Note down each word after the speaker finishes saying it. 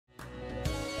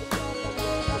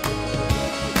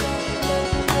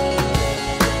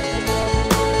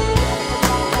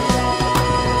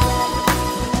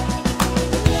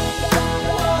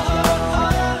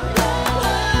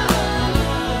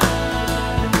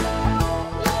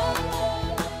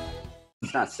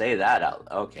let's not say that out.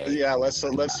 Okay. Yeah, let's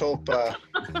hope.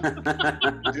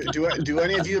 Do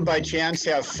any of you by chance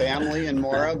have family in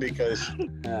Mora? Because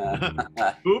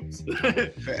Oops.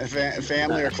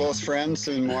 family or close friends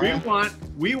in Mora?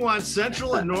 We want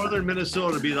central and northern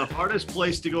Minnesota to be the hardest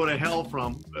place to go to hell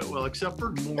from. Well, except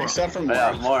for Mora. Except for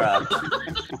Mora. Mora.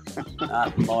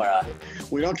 Not Mora.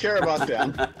 We don't care about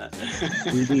them.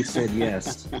 Ruby said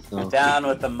yes. So. Down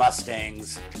with the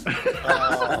Mustangs.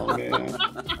 Oh man.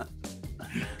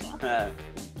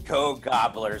 Go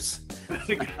Gobblers.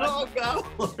 Go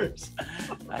Gobblers.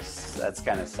 That's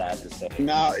kind of sad to say.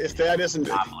 Now, if that isn't,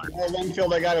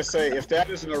 Linfield, I gotta say, if that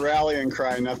isn't a rallying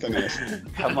cry, nothing is.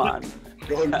 Come on.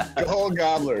 Go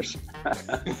Gobblers.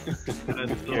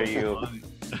 Hear you.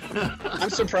 I'm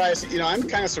surprised, I'm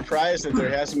kind of surprised that there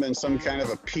hasn't been some kind of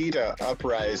a PETA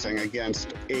uprising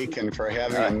against Aiken for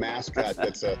having a mascot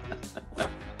that's a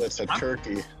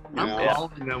turkey. I'm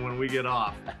calling them when we get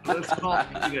off. Let's call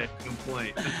PETA a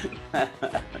complaint.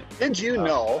 Did you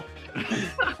know?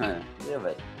 Yeah,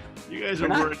 but you guys are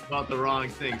worried about the wrong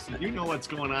things. Did you know what's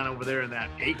going on over there in that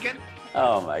Aiken?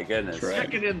 Oh my goodness.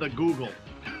 Check it in the Google.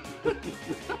 I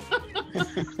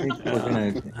think we're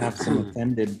going to have some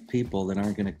offended people that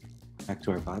aren't going to come back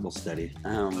to our Bible study.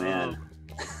 Oh, man.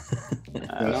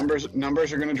 Numbers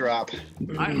are going to drop.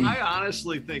 I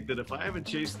honestly think that if I haven't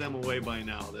chased them away by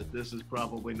now, that this is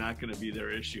probably not going to be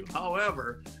their issue.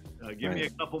 However, give me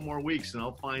a couple more weeks and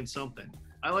I'll find something.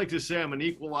 I like to say I'm an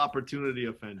equal opportunity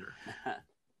offender.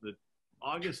 The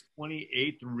August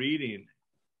 28th reading.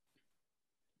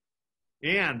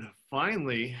 And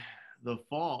finally, the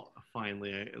fall.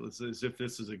 Finally, as if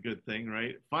this is a good thing,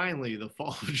 right? Finally, the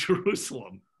fall of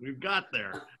Jerusalem. We've got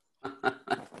there.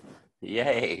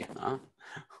 Yay. Huh?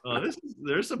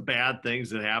 There's some bad things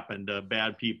that happened to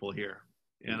bad people here.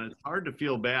 And it's hard to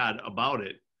feel bad about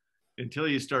it until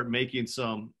you start making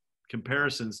some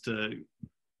comparisons to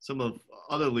some of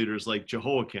other leaders like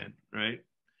Jehoiakim, right?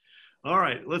 All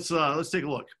right, let's take a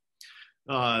look.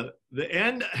 The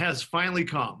end has finally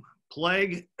come.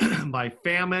 Plague by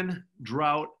famine,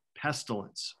 drought,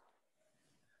 pestilence.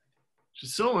 Which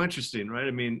is so interesting, right?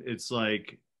 I mean, it's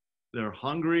like they're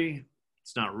hungry.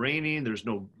 It's not raining. There's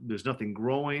nothing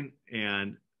growing,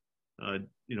 and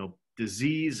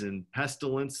disease and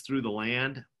pestilence through the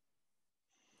land.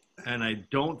 And I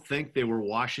don't think they were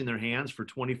washing their hands for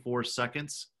 24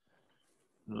 seconds.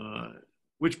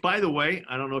 Which, by the way,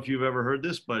 I don't know if you've ever heard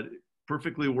this, but it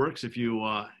perfectly works if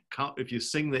you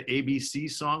sing the ABC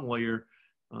song while you're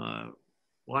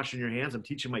washing your hands. I'm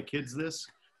teaching my kids this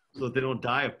so that they don't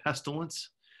die of pestilence.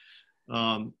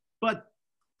 But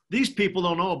these people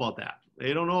don't know about that.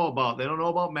 They don't know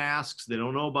about masks. They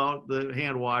don't know about the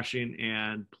hand washing,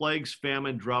 and plagues,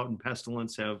 famine, drought, and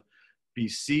pestilence have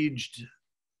besieged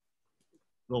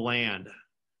the land.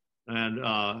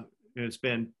 And it's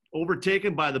been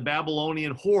overtaken by the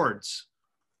Babylonian hordes.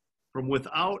 From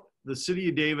without, the city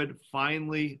of David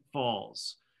finally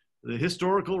falls. The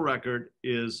historical record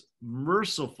is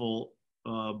mercifully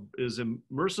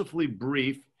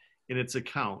brief in its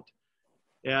account,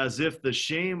 as if the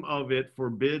shame of it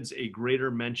forbids a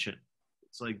greater mention.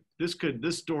 It's like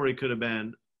this story could have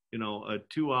been, a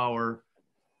 2-hour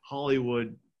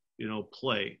Hollywood,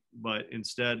 play, but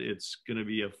instead it's going to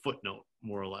be a footnote,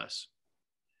 more or less.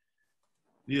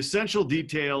 The essential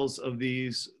details of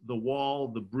these: the wall,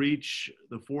 the breach,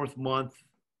 the 4th month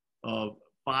of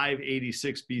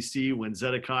 586 BC, when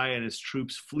Zedekiah and his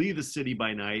troops flee the city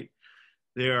by night.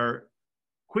 They are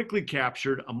quickly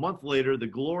captured. A month later, the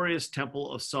glorious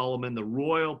Temple of Solomon, the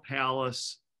royal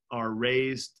palace, are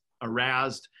razed,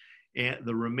 and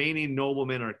the remaining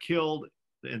noblemen are killed,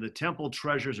 and the temple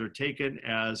treasures are taken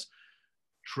as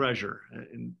treasure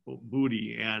and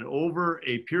booty. And over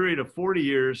a period of 40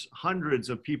 years, hundreds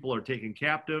of people are taken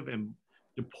captive and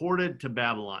deported to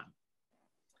Babylon.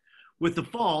 With the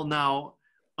fall, now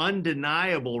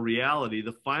undeniable reality,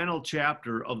 the final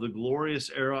chapter of the glorious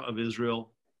era of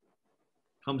Israel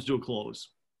comes to a close.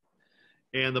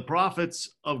 And the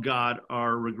prophets of God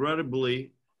are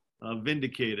regrettably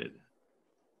vindicated.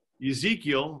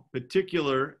 Ezekiel,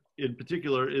 in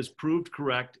particular, is proved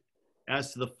correct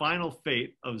as to the final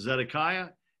fate of Zedekiah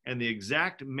and the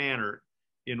exact manner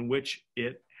in which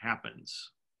it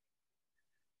happens.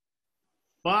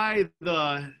 By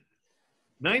the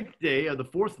 9th day of the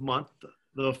 4th month,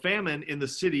 the famine in the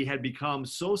city had become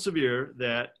so severe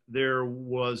that there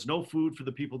was no food for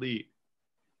the people to eat.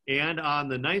 And on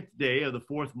the 9th day of the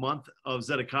 4th month of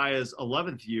Zedekiah's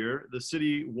 11th year, the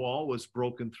city wall was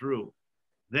broken through.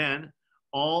 Then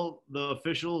all the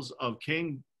officials of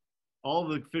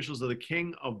the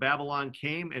king of Babylon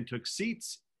came and took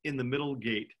seats in the middle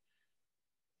gate.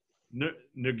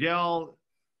 Nergal,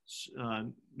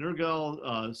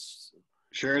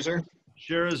 Scherzer?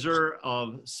 Sherezer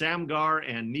of Samgar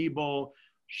and Nebo,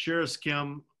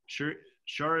 Sheriskim,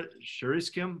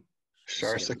 Sheriskim,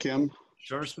 Sharsakim?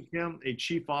 a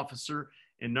chief officer,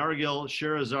 and Nargil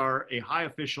Sherazar, a high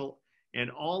official, and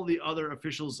all the other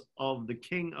officials of the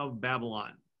king of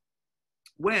Babylon.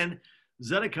 When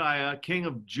Zedekiah, king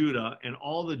of Judah, and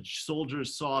all the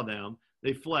soldiers saw them,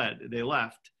 they fled. They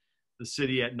left the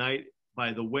city at night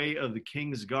by the way of the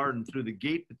king's garden through the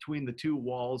gate between the two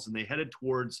walls, and they headed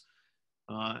towards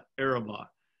Arabah.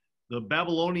 The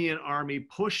Babylonian army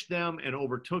pushed them and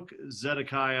overtook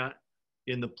Zedekiah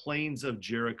in the plains of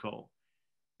Jericho.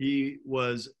 He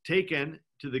was taken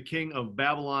to the king of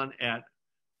Babylon at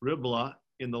Riblah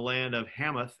in the land of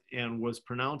Hamath and was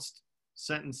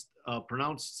sentenced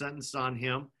on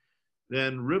him.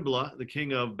 Then Riblah, the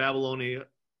king of Babylonia,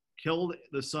 killed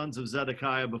the sons of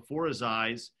Zedekiah before his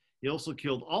eyes. He also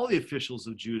killed all the officials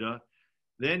of Judah.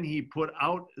 Then he put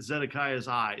out Zedekiah's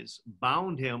eyes,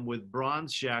 bound him with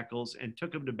bronze shackles, and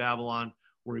took him to Babylon,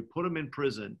 where he put him in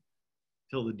prison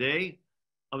till the day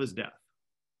of his death.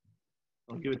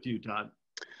 I'll give it to you, Todd.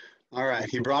 All right.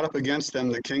 He brought up against them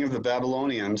the king of the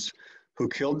Babylonians, who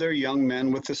killed their young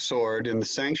men with the sword in the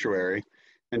sanctuary,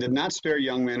 and did not spare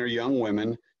young men or young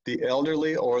women, the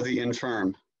elderly or the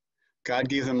infirm. God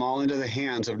gave them all into the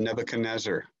hands of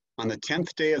Nebuchadnezzar. On the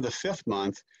 10th day of the 5th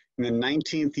month, in the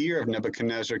 19th year of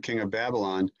Nebuchadnezzar, king of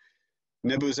Babylon,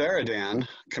 Nebuzaradan,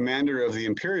 commander of the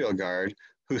imperial guard,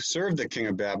 who served the king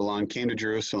of Babylon, came to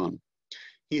Jerusalem.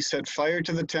 He set fire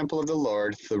to the temple of the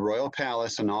Lord, the royal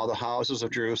palace, and all the houses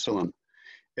of Jerusalem.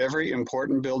 Every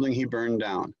important building he burned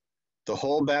down. The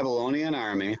whole Babylonian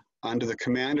army, under the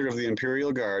commander of the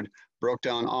imperial guard, broke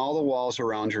down all the walls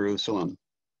around Jerusalem.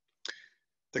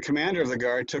 The commander of the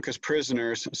guard took as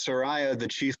prisoners Sariah the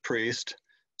chief priest,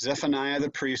 Zephaniah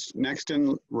the priest next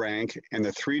in rank, and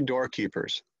the 3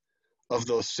 doorkeepers. Of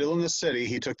those still in the city,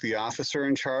 he took the officer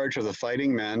in charge of the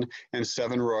fighting men and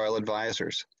 7 royal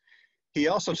advisors. He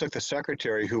also took the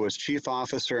secretary, who was chief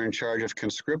officer in charge of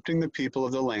conscripting the people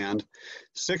of the land,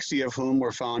 60 of whom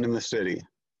were found in the city.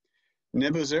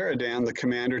 Nebuzaradan, the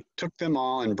commander, took them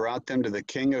all and brought them to the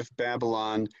king of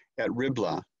Babylon at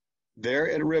Riblah. There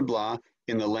at Riblah,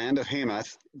 in the land of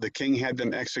Hamath, the king had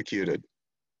them executed.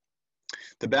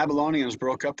 The Babylonians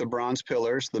broke up the bronze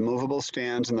pillars, the movable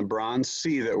stands, and the bronze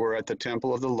sea that were at the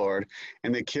temple of the Lord,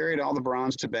 and they carried all the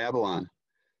bronze to Babylon.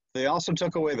 They also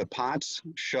took away the pots,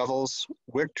 shovels,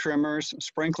 wick trimmers,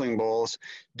 sprinkling bowls,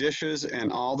 dishes,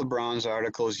 and all the bronze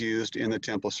articles used in the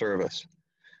temple service.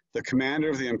 The commander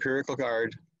of the imperial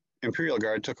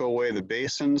guard took away the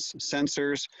basins,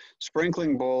 censers,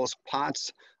 sprinkling bowls,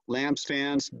 pots,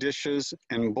 lampstands, dishes,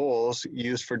 and bowls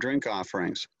used for drink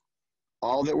offerings,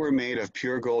 all that were made of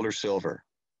pure gold or silver.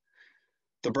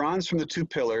 The bronze from the 2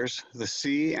 pillars, the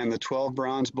sea and the 12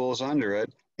 bronze bowls under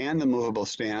it, and the movable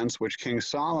stands, which King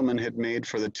Solomon had made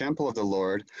for the temple of the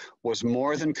Lord, was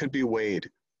more than could be weighed.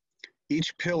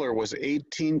 Each pillar was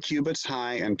 18 cubits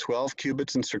high and 12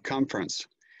 cubits in circumference.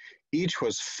 Each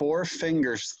was 4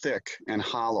 fingers thick and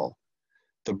hollow.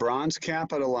 The bronze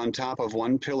capital on top of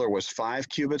one pillar was 5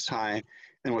 cubits high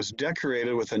and was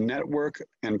decorated with a network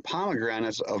and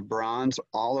pomegranates of bronze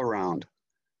all around.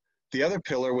 The other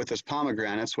pillar with its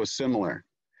pomegranates was similar.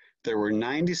 There were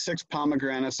 96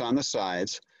 pomegranates on the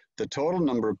sides. The total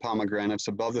number of pomegranates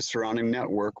above the surrounding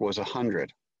network was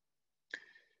 100.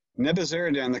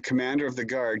 Nebuzaradan, the commander of the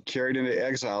guard, carried into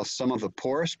exile some of the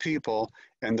poorest people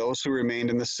and those who remained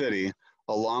in the city,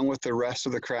 along with the rest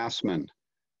of the craftsmen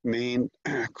and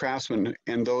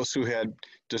those who had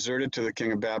deserted to the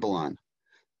king of Babylon.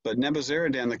 But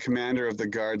Nebuzaradan, the commander of the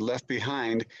guard, left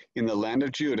behind in the land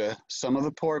of Judah some of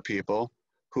the poor people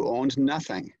who owned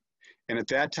nothing, and at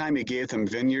that time he gave them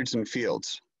vineyards and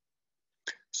fields.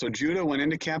 So Judah went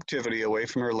into captivity away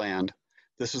from her land.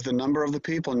 This is the number of the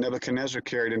people Nebuchadnezzar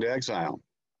carried into exile.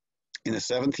 In the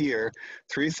 7th year,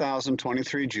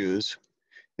 3,023 Jews.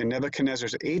 In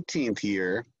Nebuchadnezzar's 18th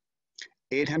year,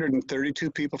 832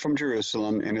 people from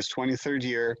Jerusalem. In his 23rd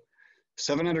year,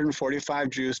 745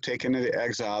 Jews taken into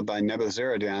exile by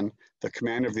Nebuzaradan, the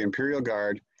commander of the imperial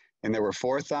guard, and there were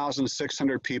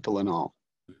 4,600 people in all.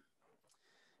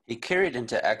 He carried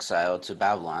into exile to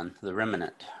Babylon the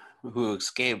remnant who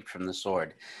escaped from the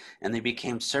sword, and they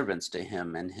became servants to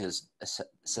him and his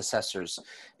successors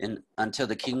until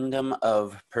the kingdom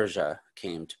of Persia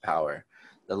came to power.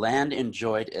 The land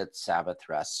enjoyed its Sabbath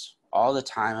rest. All the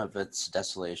time of its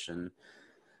desolation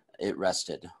it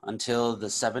rested, until the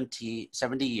 70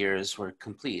 years were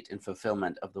complete in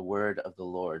fulfillment of the word of the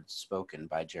Lord spoken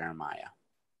by Jeremiah.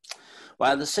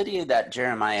 While the city that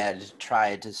Jeremiah had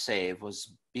tried to save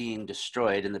was being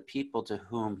destroyed, and the people to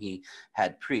whom he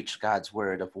had preached God's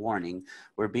word of warning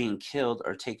were being killed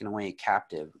or taken away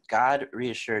captive, God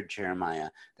reassured Jeremiah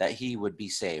that he would be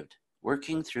saved.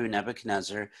 Working through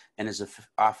Nebuchadnezzar and his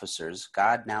officers,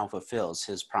 God now fulfills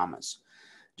his promise.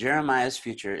 Jeremiah's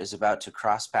future is about to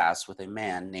cross paths with a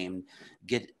man named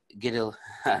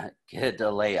Gedaliah.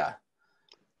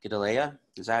 Gedaliah?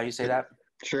 Is that how you say that?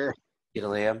 Sure.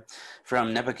 Gedaliah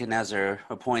from Nebuchadnezzar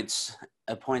appoints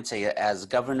as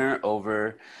governor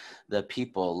over the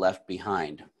people left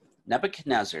behind.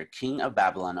 Nebuchadnezzar, king of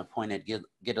Babylon, appointed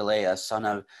Gedaliah, son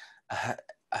of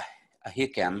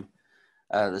Ahikam,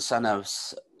 the son of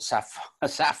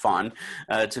Shaphan,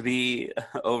 to be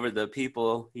over the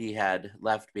people he had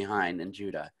left behind in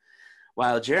Judah.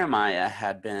 While Jeremiah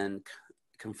had been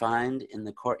confined in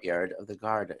the courtyard of the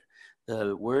guard,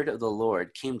 the word of the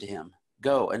Lord came to him.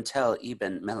 Go and tell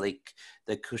Eben-Melech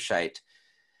the Cushite,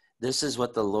 this is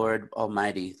what the Lord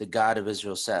Almighty, the God of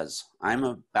Israel, says. I'm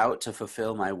about to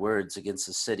fulfill my words against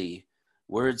the city,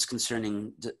 words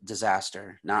concerning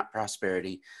disaster, not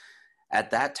prosperity. At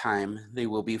that time, they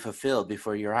will be fulfilled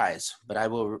before your eyes, but I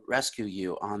will rescue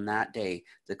you on that day,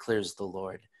 declares the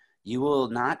Lord. You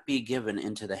will not be given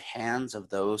into the hands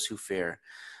of those who fear.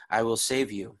 I will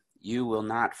save you. You will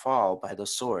not fall by the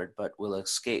sword, but will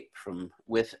escape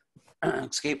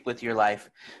with your life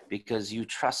because you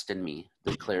trust in me,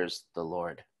 declares the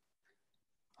Lord.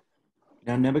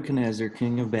 Now Nebuchadnezzar,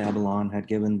 king of Babylon, had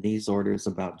given these orders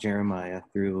about Jeremiah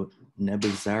through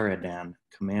Nebuzaradan,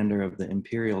 commander of the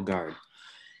imperial guard.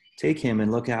 Take him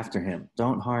and look after him.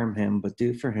 Don't harm him, but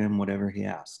do for him whatever he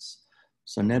asks.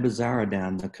 So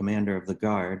Nebuzaradan, the commander of the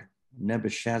guard,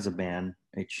 Nebuchadnezzar,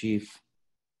 a chief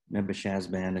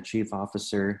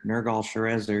officer,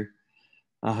 Nergal-Sharezer,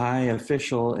 a high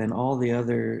official, and all the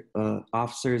other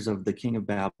officers of the king of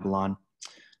Babylon,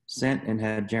 sent and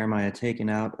had Jeremiah taken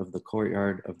out of the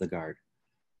courtyard of the guard.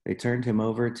 They turned him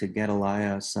over to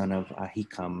Gedaliah, son of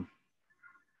Ahikam,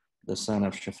 the son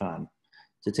of Shaphan,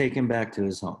 to take him back to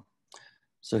his home.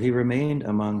 So he remained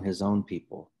among his own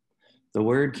people. The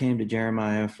word came to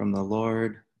Jeremiah from the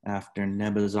Lord after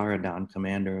Nebuzaradan,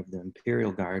 commander of the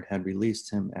imperial guard, had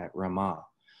released him at Ramah.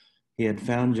 He had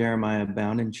found Jeremiah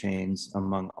bound in chains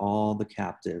among all the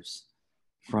captives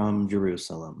from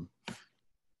Jerusalem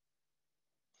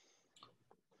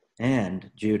and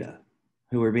Judah,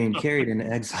 who were being carried into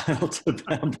exile to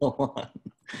Babylon.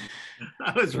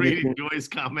 I was reading Joy's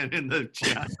comment in the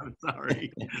chat. I'm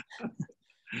sorry.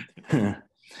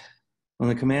 When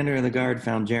the commander of the guard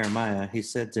found Jeremiah, he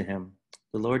said to him,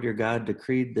 the Lord your God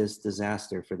decreed this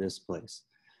disaster for this place,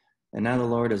 and now the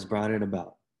Lord has brought it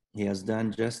about. He has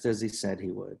done just as he said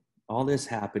he would. All this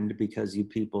happened because you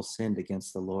people sinned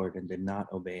against the Lord and did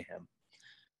not obey him.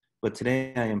 But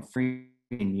today I am freeing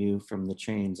you from the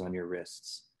chains on your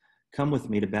wrists. Come with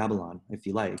me to Babylon, if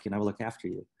you like, and I will look after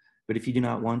you. But if you do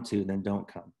not want to, then don't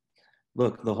come.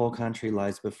 Look, the whole country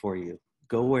lies before you.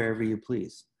 Go wherever you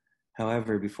please.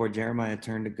 However, before Jeremiah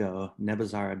turned to go,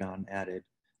 Nebuzaradan added,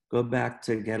 go back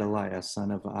to Gedaliah,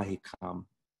 son of Ahikam,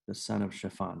 the son of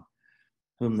Shaphan,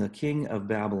 whom the king of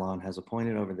Babylon has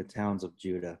appointed over the towns of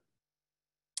Judah,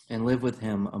 and live with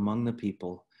him among the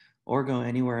people, or go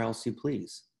anywhere else you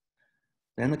please.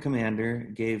 Then the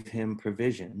commander gave him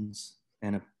provisions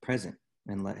and a present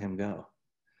and let him go.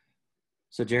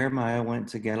 So Jeremiah went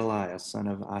to Gedaliah, son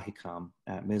of Ahikam,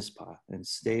 at Mizpah, and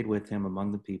stayed with him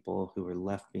among the people who were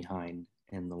left behind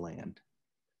in the land.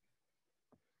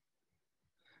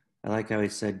 I like how he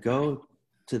said, go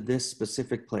to this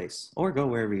specific place, or go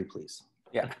wherever you please.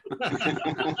 Yeah.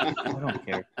 I don't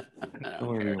care. Go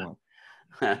wherever you want.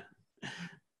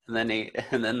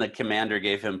 And then the commander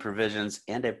gave him provisions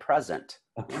and a present.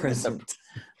 A present.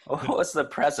 What was the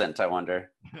present, I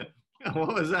wonder?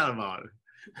 What was that about?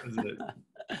 Was it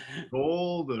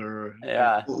gold or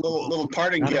Yeah, little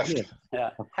parting Not a gift. gift.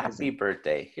 yeah. Happy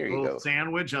birthday. Here a you little go.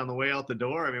 sandwich on the way out the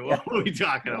door? I mean, what are we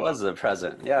talking What about? was the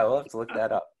present? Yeah, we'll have to look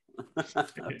that up.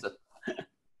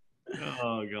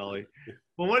 Oh, golly.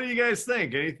 Well, what do you guys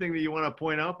think? Anything that you want to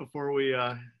point out before we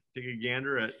take a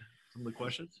gander at some of the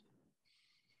questions?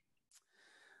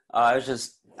 I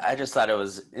just thought it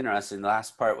was interesting. The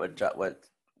last part,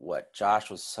 what Josh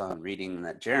was reading,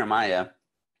 that Jeremiah,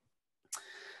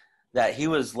 that he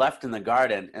was left in the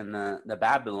garden and the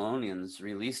Babylonians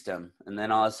released him, and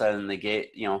then all of a sudden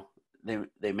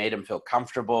they made him feel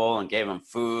comfortable and gave him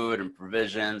food and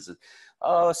provisions and,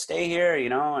 oh, stay here,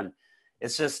 and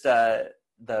it's just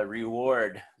the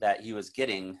reward that he was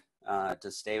getting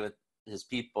to stay with his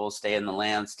people, stay in the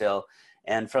land still.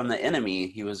 And from the enemy,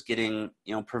 he was getting,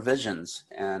 provisions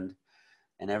and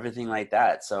and everything like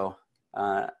that. So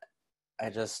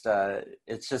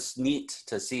it's just neat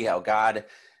to see how God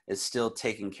is still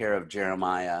taking care of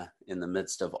Jeremiah in the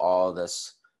midst of all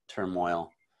this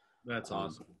turmoil. That's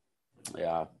awesome.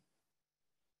 Yeah.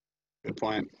 Good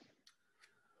point.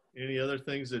 Any other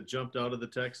things that jumped out of the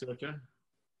text, Ilka?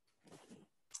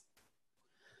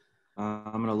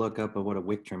 I'm going to look up at what a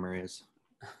wick trimmer is.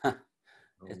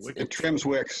 It trims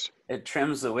wicks. It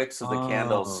trims the wicks of the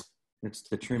candles. It's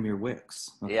to trim your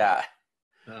wicks. Okay. Yeah.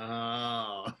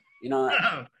 Oh. You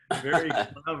know, very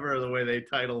clever the way they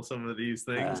title some of these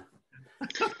things.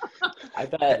 I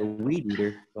bet a weed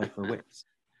eater, but for wicks.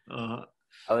 I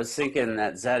was thinking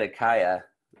that Zedekiah,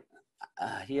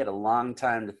 he had a long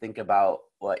time to think about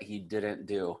what he didn't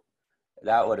do.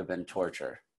 That would have been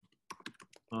torture.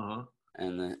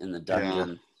 In the dungeon.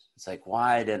 Yeah. It's like,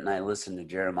 why didn't I listen to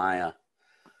Jeremiah?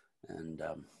 And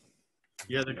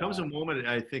yeah, there comes a moment,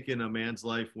 I think, in a man's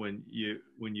life when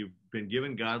you've been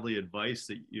given godly advice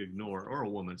that you ignore, or a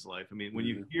woman's life. I mean, when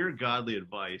you hear godly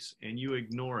advice and you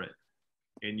ignore it,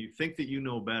 and you think that you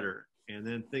know better, and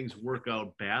then things work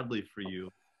out badly for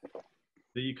you,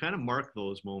 that you kind of mark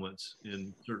those moments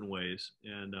in certain ways.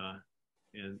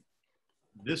 And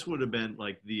this would have been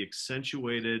like the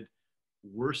accentuated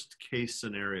worst case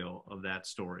scenario of that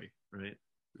story, right?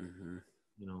 You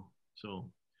know, so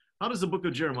how does the book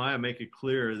of Jeremiah make it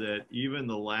clear that even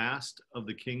the last of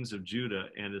the kings of Judah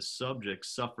and his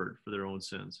subjects suffered for their own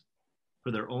sins?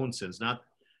 Not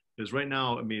because right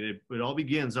now, I mean, it all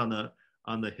begins on the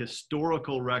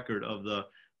historical record of the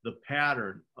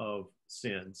pattern of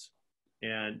sins.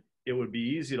 And it would be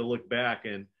easy to look back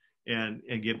and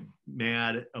get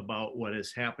mad about what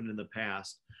has happened in the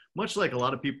past, much like a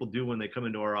lot of people do when they come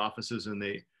into our offices and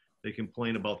they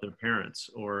complain about their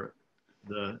parents or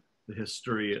the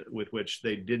history with which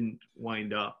they didn't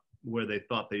wind up where they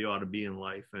thought they ought to be in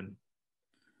life. And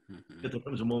there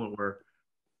comes a moment where,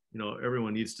 you know,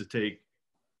 everyone needs to take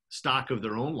stock of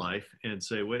their own life and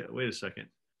say, wait a second.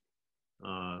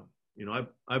 You know,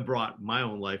 I brought my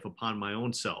own life upon my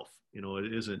own self. You know,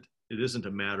 it isn't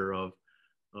a matter of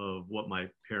what my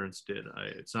parents did.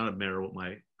 It's not a matter of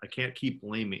I can't keep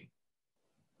blaming.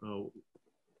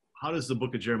 How does the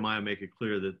book of Jeremiah make it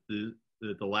clear that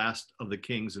the last of the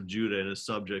kings of Judah and his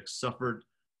subjects suffered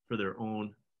for their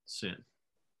own sin?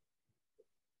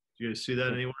 Do you guys see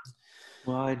that anywhere?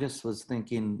 Well, I just was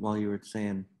thinking while you were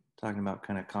talking about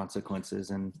kind of consequences,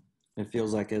 and it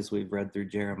feels like as we've read through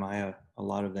Jeremiah, a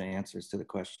lot of the answers to the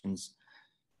questions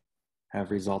have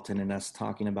resulted in us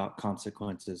talking about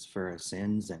consequences for our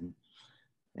sins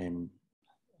and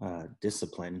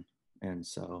discipline. And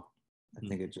so I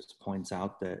think it just points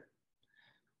out that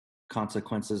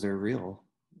consequences are real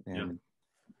and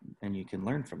you can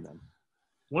learn from them.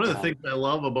 One of the things I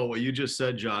love about what you just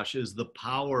said, Josh, is the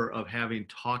power of having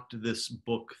talked this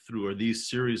book through, or these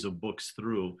series of books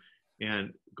through,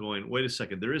 and going, wait a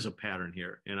second, there is a pattern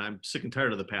here, and I'm sick and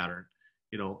tired of the pattern.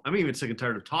 You know, I'm even sick and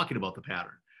tired of talking about the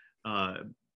pattern,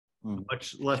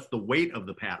 much less the weight of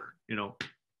the pattern, you know.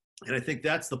 And I think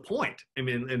that's the point. I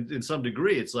mean, and in some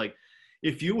degree, it's like,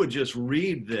 if you would just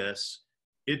read this,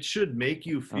 it should make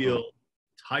you feel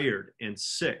tired and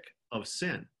sick of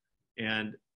sin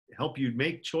and help you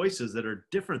make choices that are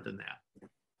different than that,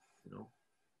 you know.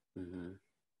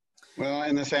 Well,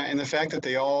 and the fact that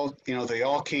they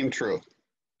all came true.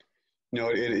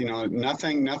 You know,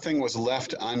 nothing was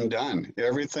left undone.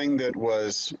 Everything that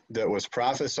was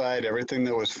prophesied, everything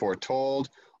that was foretold,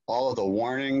 all of the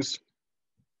warnings,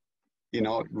 you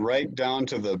know, right down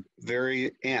to the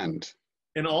very end.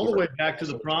 And all the way back to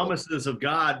the promises of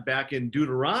God back in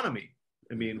Deuteronomy.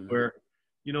 I mean, where,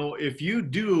 you know, if you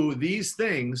do these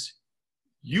things,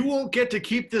 you won't get to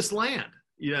keep this land.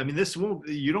 Yeah, I mean,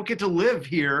 you don't get to live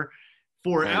here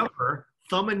forever,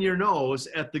 thumbing your nose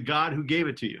at the God who gave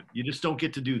it to you. You just don't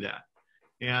get to do that.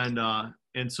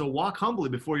 And so walk humbly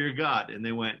before your God. And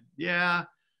they went, yeah,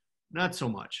 not so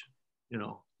much, you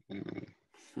know.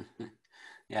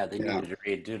 Yeah, they needed to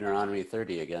read Deuteronomy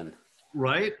 30 again.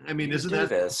 Right? I mean, isn't that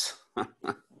this?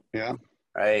 Yeah.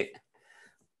 Right.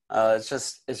 It's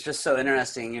just so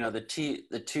interesting. You know, the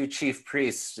two chief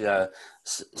priests,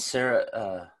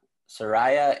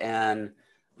 Sariah and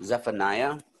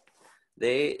Zephaniah,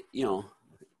 they're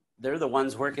the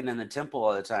ones working in the temple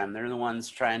all the time. They're the ones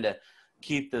trying to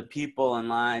keep the people in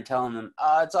line, telling them,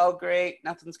 "Oh, it's all great,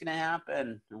 nothing's going to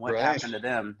happen." And what happened to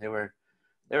them? They were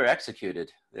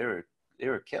executed. They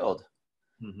were killed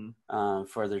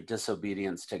for their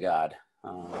disobedience to God.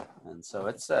 And so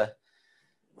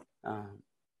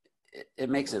it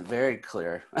makes it very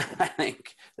clear. I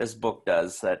think this book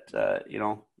does that. You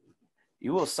know,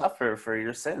 you will suffer for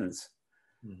your sins.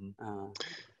 Mhm.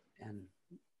 And,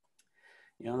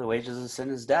 the wages of sin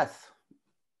is death.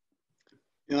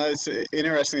 It's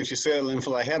interesting that you say that,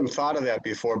 Linfield. I hadn't thought of that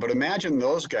before, but imagine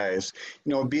those guys,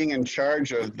 being in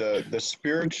charge of the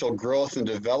spiritual growth and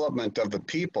development of the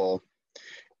people,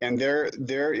 and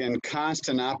they're in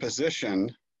constant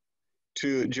opposition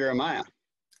to Jeremiah.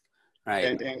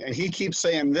 Right. And he keeps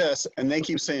saying this, and they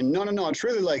keep saying, no, it's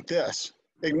really like this.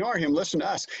 Ignore him, listen to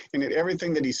us. And at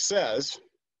everything that he says,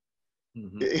 I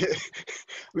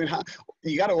mean,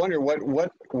 you got to wonder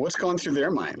what's going through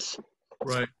their minds.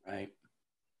 Right.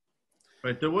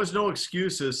 Right. There was no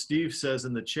excuse, as Steve says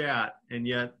in the chat, and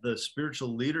yet the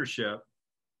spiritual leadership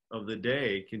of the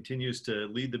day continues to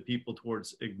lead the people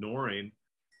towards ignoring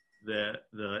the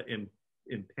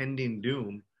impending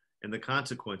doom and the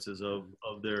consequences of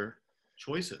their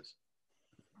choices.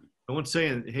 No one's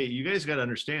saying, hey, you guys got to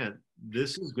understand,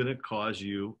 this is going to cause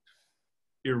you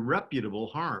irreparable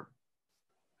harm.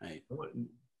 Right.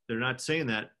 They're not saying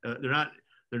that.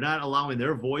 They're not allowing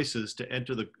their voices to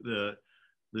enter the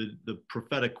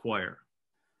prophetic choir.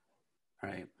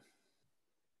 Right.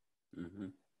 Mm-hmm.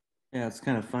 Yeah, it's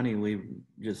kind of funny. We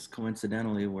just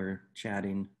coincidentally were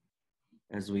chatting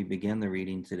as we began the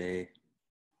reading today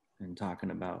and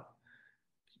talking about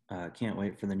can't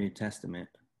wait for the New Testament.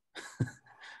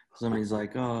 Somebody's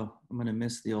like, oh, I'm going to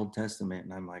miss the Old Testament.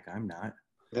 And I'm like, I'm not.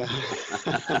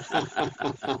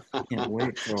 Can't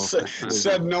wait till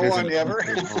said no one ever.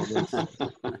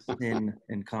 Sin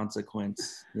and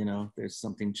consequence, there's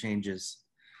something changes.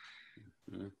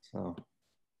 So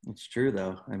it's true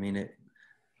though. I mean, it,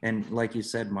 and like you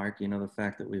said, Mark, the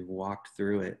fact that we've walked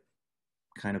through it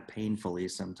kind of painfully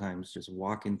sometimes, just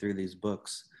walking through these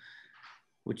books,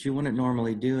 which you wouldn't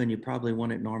normally do, and you probably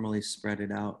wouldn't normally spread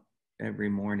it out every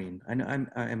morning. I know,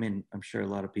 I'm sure a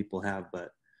lot of people have,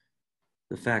 but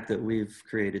the fact that we've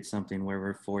created something where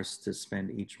we're forced to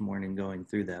spend each morning going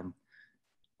through them,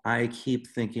 I keep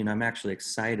thinking, I'm actually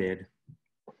excited,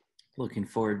 looking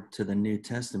forward to the New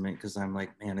Testament, because I'm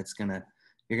like, man,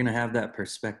 you're gonna have that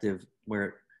perspective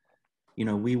where,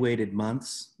 we waited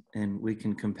months, and we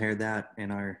can compare that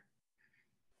in our,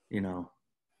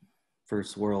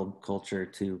 first world culture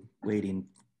to waiting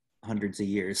hundreds of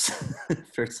years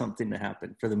for something to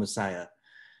happen, for the Messiah.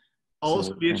 I'll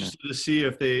also be interested to see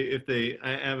if they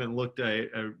I haven't looked, I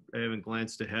haven't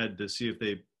glanced ahead to see if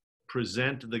they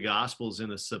present the Gospels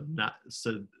in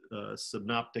a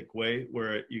synoptic way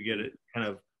where you get it kind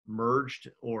of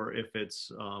merged, or if it's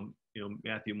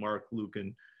Matthew, Mark, Luke,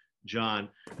 and John.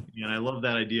 And I love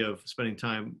that idea of spending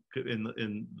time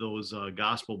in those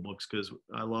gospel books, because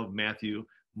I love Matthew,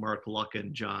 Mark, Luke,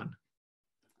 and John.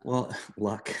 Well,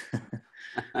 Luck.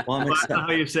 Well, that's not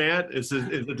how you say it. Is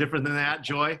it different than that,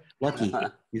 Joy? Lucky.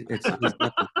 He's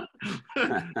lucky.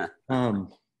 No,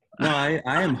 I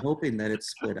am hoping that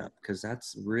it's split up, because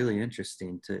that's really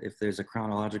interesting. If there's a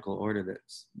chronological order that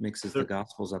mixes the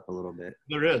Gospels up a little bit.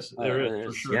 There is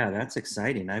for sure. Yeah, that's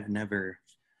exciting. I've never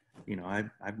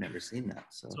seen that.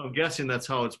 So I'm guessing that's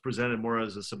how it's presented, more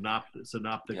as a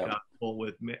synoptic gospel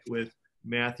with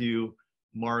Matthew,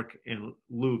 Mark, and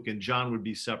Luke, and John would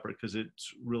be separate because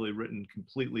it's really written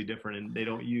completely different, and they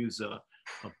don't use a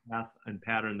path and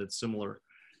pattern that's similar.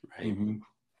 Right. Mm-hmm.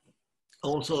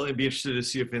 Also, I'd be interested to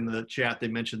see if in the chat they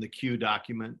mentioned the Q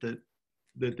document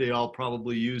that they all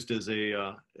probably used as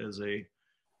a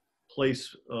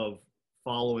place of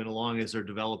following along as they're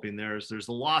developing theirs. There's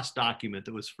a lost document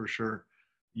that was for sure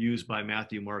used by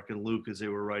Matthew, Mark, and Luke as they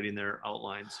were writing their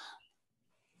outlines.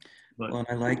 But well,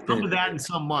 I like that in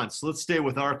some months. Let's stay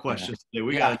with our questions today.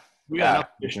 We got enough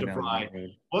fish to fry.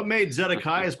 What made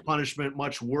Zedekiah's punishment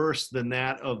much worse than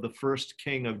that of the first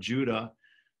king of Judah,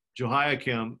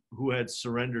 Jehoiakim, who had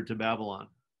surrendered to Babylon?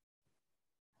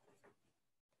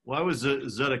 Why was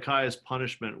Zedekiah's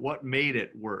punishment? What made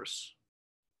it worse?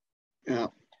 Yeah,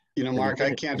 Mark,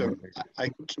 I can't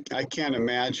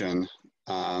imagine.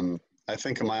 I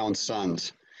think of my own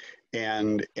sons.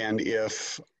 And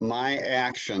if my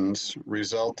actions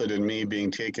resulted in me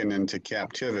being taken into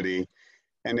captivity,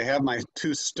 and to have my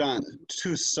two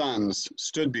sons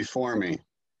stood before me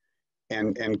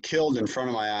and killed in front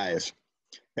of my eyes,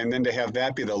 and then to have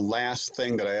that be the last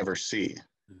thing that I ever see,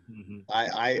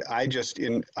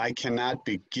 Mm-hmm. I cannot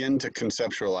begin to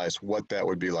conceptualize what that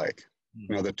would be like.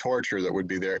 Mm-hmm. The torture that would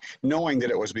be there, knowing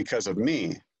that it was because of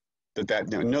me,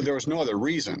 there was no other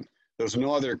reason. There was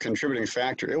no other contributing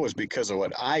factor. It was because of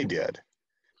what I did.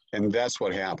 And that's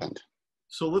what happened.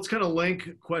 So let's kind of link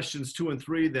questions 2 and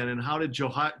 3 then. And how did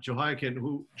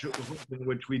Jehoiakim,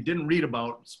 which we didn't read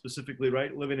about specifically,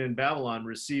 right, living in Babylon,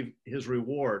 receive his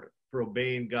reward for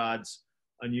obeying God's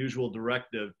unusual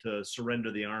directive to surrender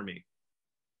the army?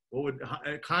 What would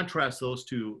contrast those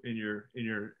two in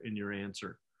your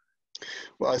answer?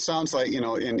 Well, it sounds like,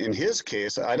 in his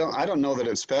case, I don't know that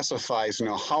it specifies,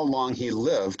 how long he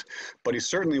lived, but he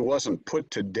certainly wasn't put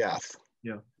to death.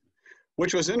 Yeah.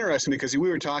 Which was interesting because we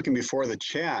were talking before the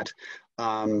chat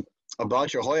about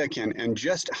Jehoiakim and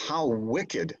just how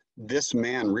wicked this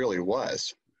man really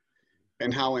was.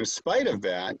 And how in spite of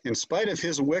that, in spite of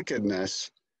his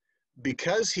wickedness,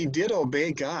 because he did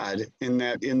obey God in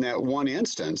that one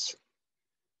instance,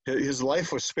 his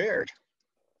life was spared.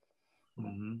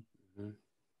 Mm-hmm.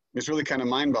 It's really kind of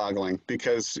mind-boggling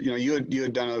because you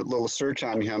had done a little search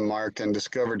on him, Mark, and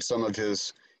discovered some of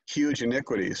his huge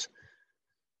iniquities.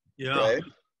 Yeah. Right?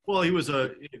 Well, he was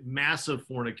a massive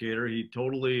fornicator. He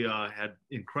totally had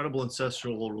incredible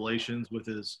ancestral relations with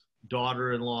his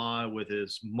daughter-in-law, with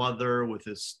his mother, with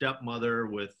his stepmother,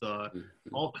 with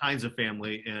all kinds of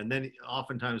family, and then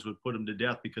oftentimes would put him to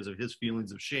death because of his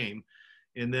feelings of shame.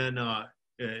 And then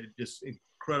just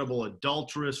incredible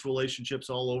adulterous relationships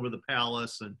all over the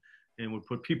palace, and would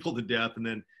put people to death. And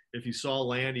then if he saw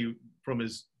land from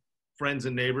his friends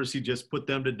and neighbors, he just put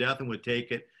them to death and would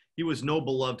take it. He was no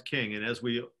beloved king. And as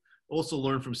we also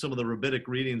learned from some of the rabbinic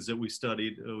readings that we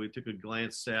studied, we took a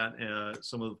glance at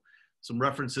some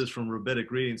references from rabbinic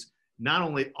readings. Not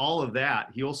only all of that,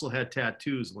 he also had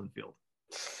tattoos, Linfield.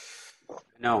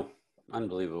 No,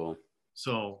 unbelievable.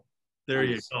 So there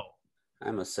you go.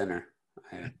 I'm a sinner.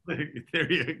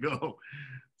 There you go.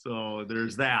 So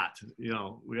there's that. We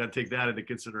got to take that into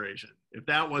consideration. If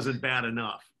that wasn't bad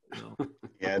enough.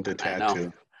 Yeah, the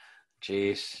tattoo.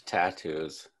 Jeez,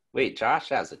 tattoos. Wait, Josh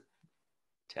has a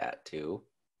tattoo.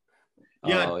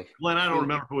 Yeah, Glenn, I don't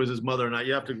remember if it was his mother or not.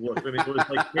 You have to look. I mean, it was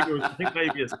like I think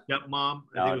maybe a stepmom.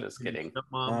 No, just kidding.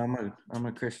 Stepmom. I'm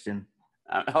a Christian.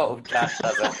 Josh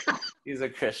doesn't. He's a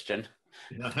Christian.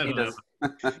 Yeah, he does.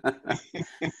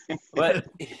 But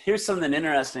here's something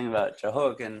interesting about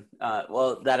Jehoiakim.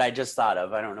 That I just thought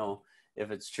of. I don't know if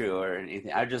it's true or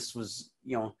anything. I just was,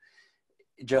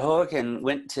 Jehoiakim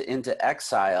went into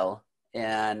exile,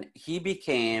 and he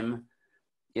became,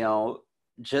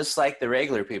 just like the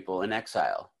regular people in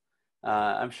exile.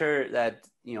 I'm sure that,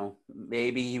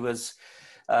 maybe he was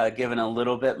given a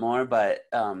little bit more, but,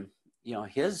 I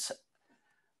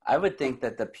would think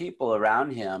that the people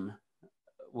around him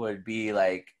would be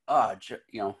like,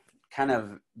 kind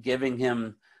of giving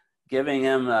him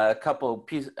a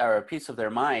piece of their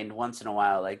mind once in a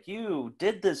while, like, you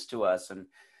did this to us,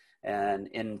 and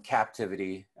in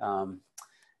captivity,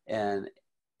 and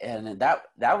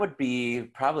that would be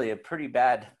probably a pretty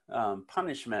bad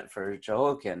punishment for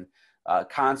Jehoiakim,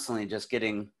 constantly just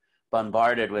getting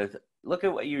bombarded with, look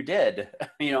at what you did,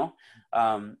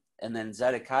 and then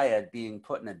Zedekiah being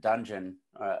put in a dungeon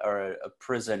or a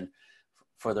prison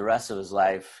for the rest of his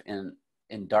life in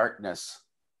darkness,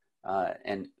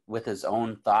 and with his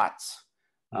own thoughts.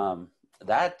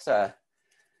 That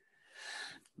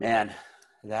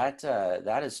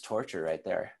is torture right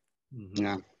there.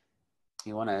 Yeah.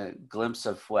 You want a glimpse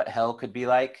of what hell could be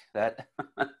like? That,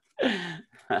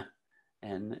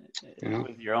 and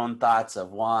with your own thoughts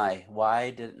of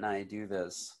why didn't I do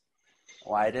this?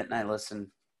 Why didn't I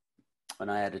listen when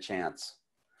I had a chance?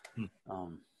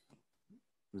 And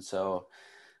so,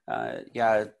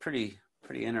 pretty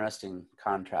interesting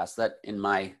contrast that in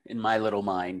my little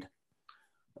mind.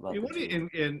 What in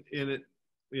it,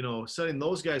 setting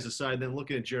those guys aside, then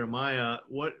looking at Jeremiah,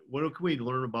 what can we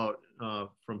learn about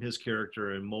from his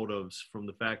character and motives, from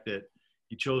the fact that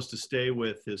he chose to stay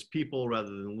with his people rather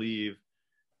than leave,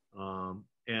 and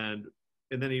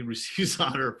then he receives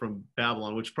honor from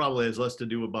Babylon, which probably has less to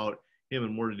do about him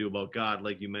and more to do about God,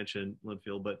 like you mentioned,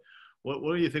 Linfield. But what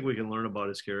do you think we can learn about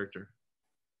his character?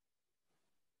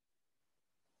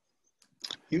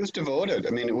 He was devoted. I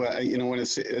mean, when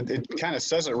it kind of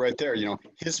says it right there.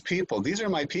 His people. These are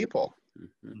my people.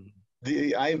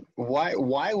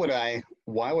 Why would I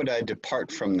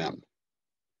depart from them?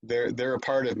 They're a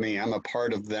part of me. I'm a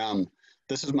part of them.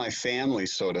 This is my family,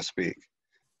 so to speak.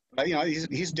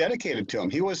 He's dedicated to him.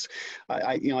 He was.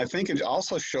 I think it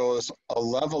also shows a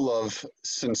level of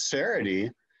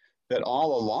sincerity that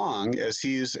all along, as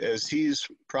he's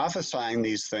prophesying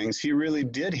these things, he really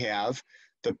did have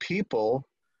the people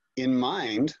in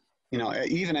mind.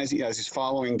 Even as he's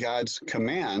following God's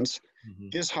commands,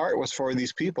 his heart was for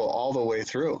these people all the way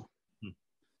through.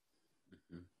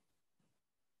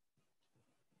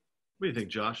 What do you think,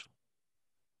 Josh?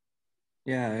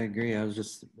 Yeah, I agree. I was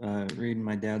just reading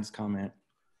my dad's comment.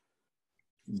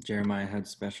 Jeremiah had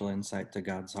special insight to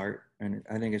God's heart. And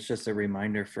I think it's just a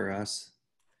reminder for us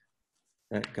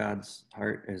that God's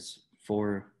heart is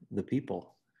for the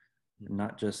people.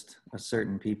 not just a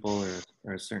certain people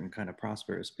or a certain kind of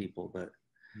prosperous people, but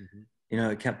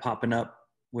it kept popping up.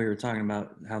 We were talking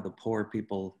about how the poor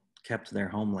people kept their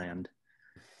homeland,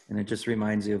 and it just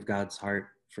reminds you of God's heart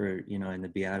for, in the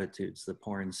Beatitudes, the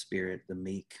poor in spirit, the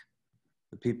meek,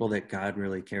 the people that God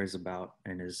really cares about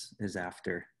and is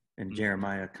after. And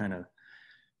Jeremiah kind of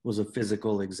was a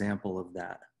physical example of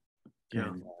that. Yeah.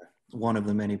 And one of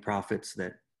the many prophets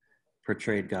that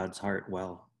portrayed God's heart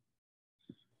well.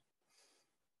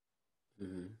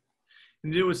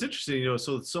 And it was interesting,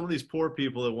 so some of these poor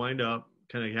people that wind up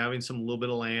kind of having a little bit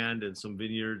of land and some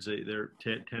vineyards, they're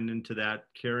tending to that,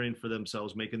 caring for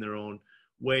themselves, making their own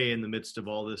way in the midst of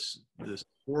all this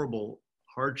horrible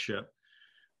hardship.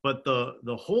 But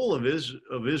the whole of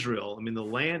Israel, I mean, the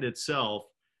land itself,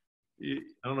 I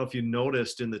don't know if you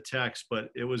noticed in the text,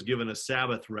 but it was given a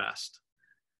Sabbath rest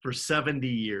for 70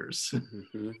 years.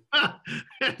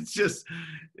 It's just,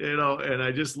 and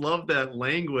I just love that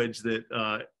language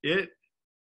that it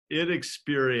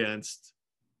experienced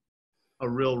a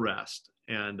real rest.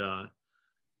 And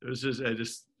it was just, I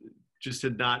just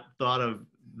had not thought of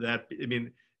that. I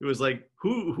mean, it was like,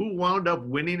 who wound up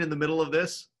winning in the middle of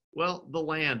this? Well, the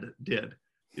land did,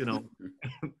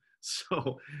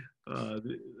 So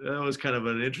that was kind of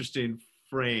an interesting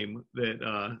frame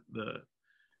that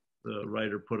the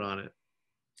writer put on it.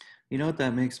 You know what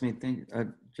that makes me think?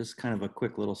 Just kind of a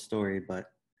quick little story, but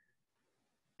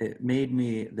it made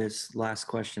me, this last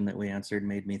question that we answered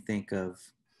made me think of,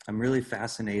 I'm really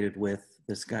fascinated with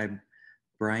this guy,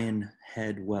 Brian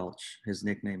Head Welch. His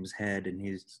nickname's Head, and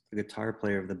he's the guitar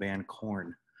player of the band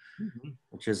Chron,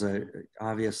 which is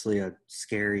obviously a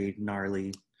scary,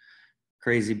 gnarly,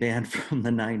 crazy band from the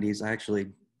 90s. I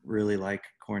actually really like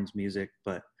Chron's music,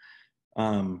 but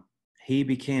he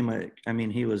became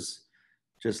he was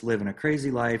just living a crazy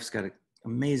life. He's got an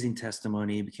amazing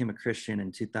testimony. He became a Christian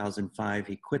in 2005.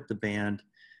 He quit the band,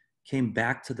 came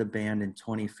back to the band in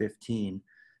 2015.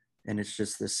 And it's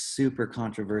just this super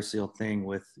controversial thing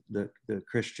with the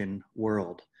Christian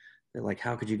world. They're like,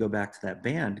 how could you go back to that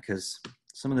band? Because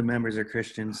some of the members are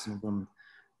Christians, some of them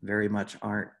very much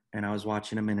aren't. And I was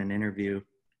watching him in an interview.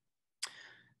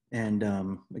 And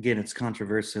again, it's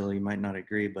controversial. You might not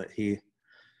agree, but he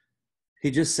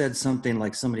just said something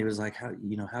like, somebody was like,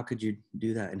 how could you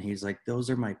do that? And he's like, those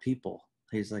are my people.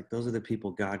 He's like, those are the people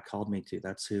God called me to.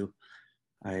 That's who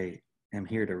I am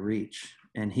here to reach.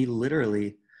 And he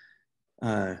literally,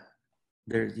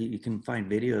 you can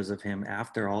find videos of him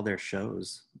after all their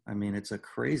shows. I mean, it's a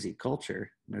crazy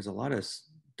culture. There's a lot of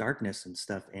darkness and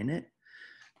stuff in it,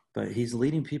 but he's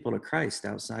leading people to Christ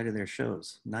outside of their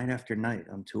shows, night after night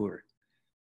on tour.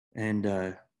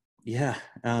 And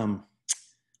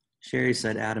Sherry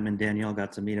said Adam and Danielle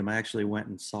got to meet him. I actually went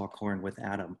and saw Chron with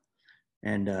Adam,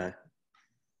 and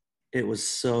it was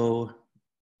so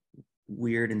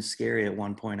weird and scary. At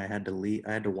one point I had to leave.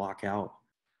 I had to walk out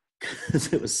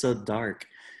because it was so dark.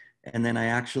 And then I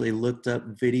actually looked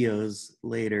up videos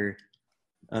later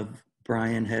of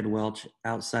Brian Head Welch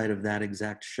outside of that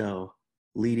exact show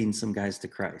leading some guys to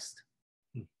Christ.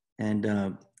 And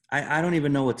I don't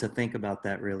even know what to think about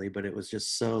that really, but it was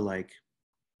just so like,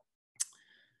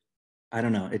 I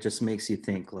don't know, it just makes you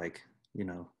think like,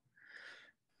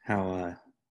 how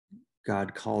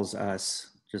God calls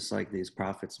us, just like these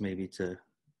prophets, maybe to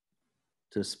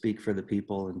speak for the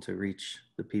people and to reach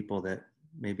the people that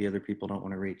maybe other people don't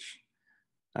want to reach.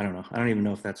 I don't know. I don't even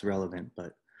know if that's relevant,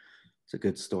 but it's a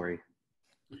good story.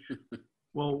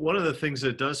 Well, one of the things that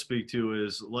it does speak to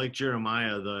is, like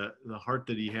Jeremiah, the heart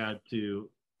that he had to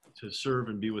serve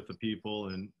and be with the people,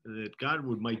 and that God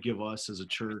might give us as a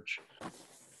church a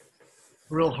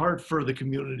real heart for the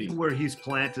community where he's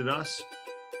planted us,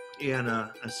 and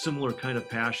a similar kind of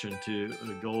passion to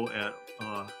go at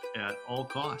all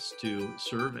costs to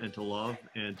serve and to love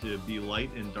and to be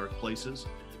light in dark places,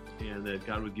 and that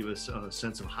God would give us a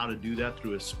sense of how to do that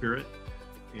through his Spirit.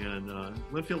 And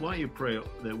Linfield, why don't you pray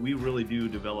that we really do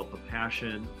develop a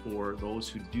passion for those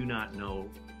who do not know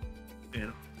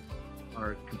and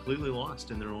are completely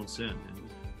lost in their own sin,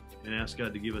 and ask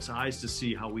God to give us eyes to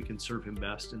see how we can serve him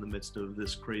best in the midst of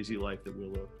this crazy life that we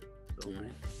live. So. All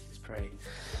right, let's pray.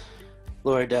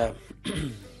 Lord,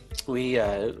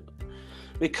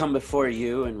 we come before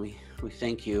you, and we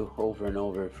thank you over and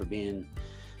over for being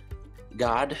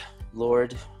God,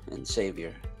 Lord, and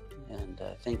Savior. And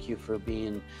thank you for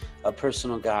being a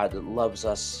personal God that loves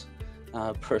us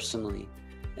personally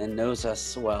and knows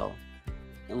us well.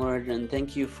 And Lord, and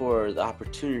thank you for the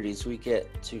opportunities we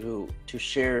get to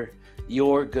share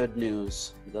your good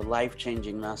news, the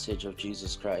life-changing message of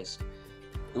Jesus Christ.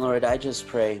 And Lord, I just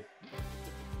pray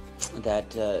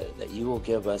that you will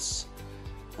give us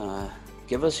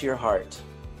give us your heart.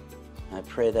 I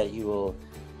pray that you will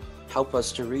help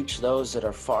us to reach those that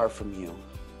are far from you.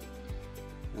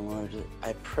 And Lord,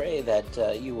 I pray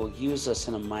that you will use us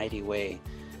in a mighty way,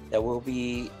 that we'll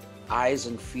be eyes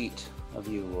and feet of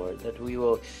you, Lord, that we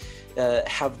will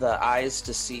have the eyes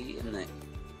to see and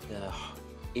the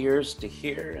ears to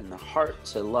hear and the heart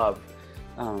to love,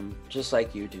 just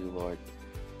like you do, Lord,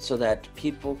 so that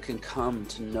people can come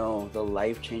to know the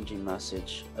life-changing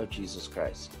message of Jesus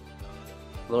Christ.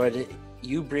 Lord,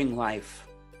 you bring life,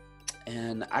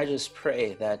 and I just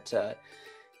pray that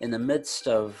in the midst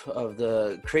of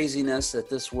the craziness that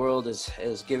this world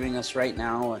is giving us right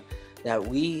now, that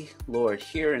we, Lord,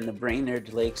 here in the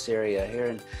Brainerd Lakes area, here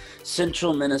in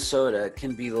central Minnesota,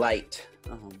 can be light,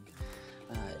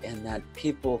 and that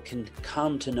people can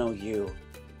come to know you,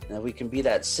 and that we can be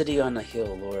that city on the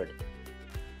hill, Lord,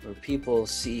 where people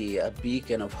see a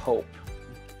beacon of hope,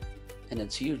 and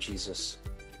it's you, Jesus.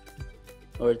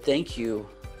 Lord, thank you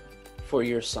for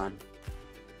your Son.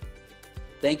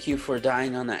 Thank you for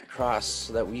dying on that cross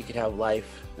so that we could have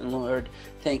life. And Lord,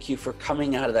 thank you for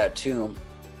coming out of that tomb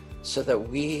so that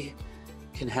we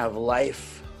can have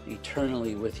life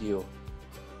eternally with you.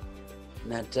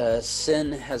 And that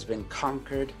sin has been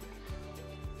conquered,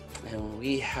 and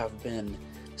we have been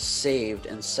saved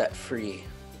and set free,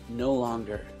 no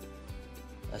longer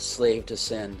a slave to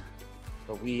sin,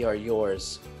 but we are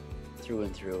yours through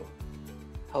and through.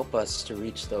 Help us to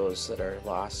reach those that are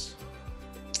lost.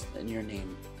 In your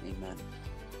name, amen.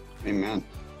 Amen.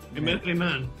 Amen.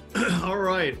 Amen. All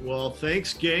right. Well,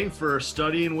 thanks, gang, for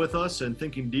studying with us and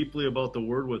thinking deeply about the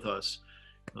word with us.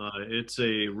 It's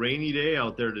a rainy day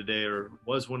out there today, or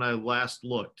was when I last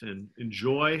looked, and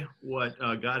enjoy what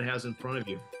God has in front of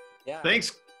you. Yeah.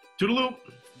 Thanks. Toodaloo.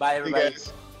 Bye, Hey, everybody.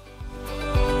 guys.